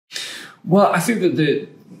Well, I think that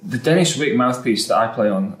the Dennis Wick mouthpiece that I play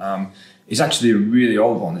on is actually a really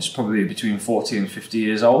old one. It's probably between 40 and 50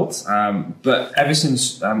 years old. But ever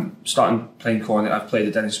since starting playing cornet, I've played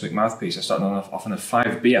a Dennis Wick mouthpiece. I started off on a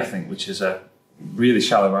 5B, I think, which is a really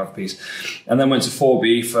shallow mouthpiece. And then went to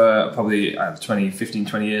 4B for probably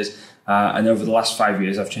 20 years. And over the last 5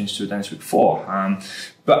 years, I've changed to a Dennis Wick 4.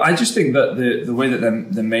 But I just think that the way that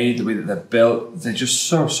they're made, the way that they're built, they're just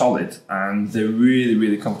so solid, and they're really,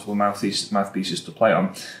 really comfortable mouthpieces to play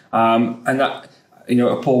on. And that, you know,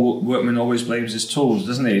 a Paul workman always blames his tools,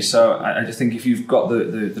 doesn't he? So I just think if you've got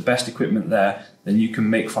the best equipment there, then you can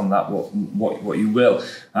make from that what you will.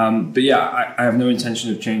 But yeah, I have no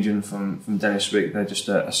intention of changing from Dennis Wick. They're just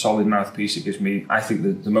a solid mouthpiece. It gives me, I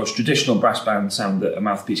think, the most traditional brass band sound that a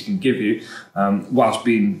mouthpiece can give you, whilst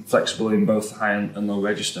being flexible in both high and low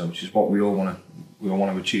register, which is what we all want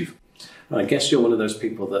to achieve. I guess you're one of those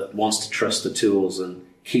people that wants to trust the tools and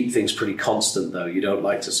keep things pretty constant, though. You don't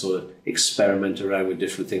like to sort of experiment around with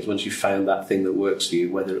different things. Once you found that thing that works for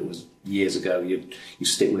you, whether it was years ago, you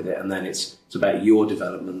stick with it, and then it's about your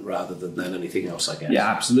development rather than anything else, I guess. Yeah,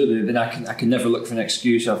 absolutely. Then I can never look for an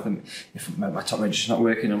excuse if my top register's not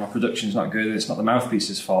working or my production's not good, it's not the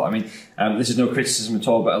mouthpiece's fault. I mean, this is no criticism at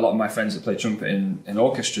all, but a lot of my friends that play trumpet in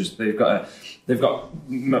orchestras, they've got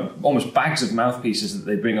almost bags of mouthpieces that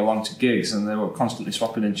they bring along to gigs, and they're constantly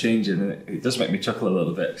swapping and changing, and it does make me chuckle a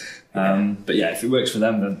little bit. But yeah, if it works for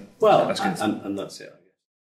them, then well, that's good. And that's it.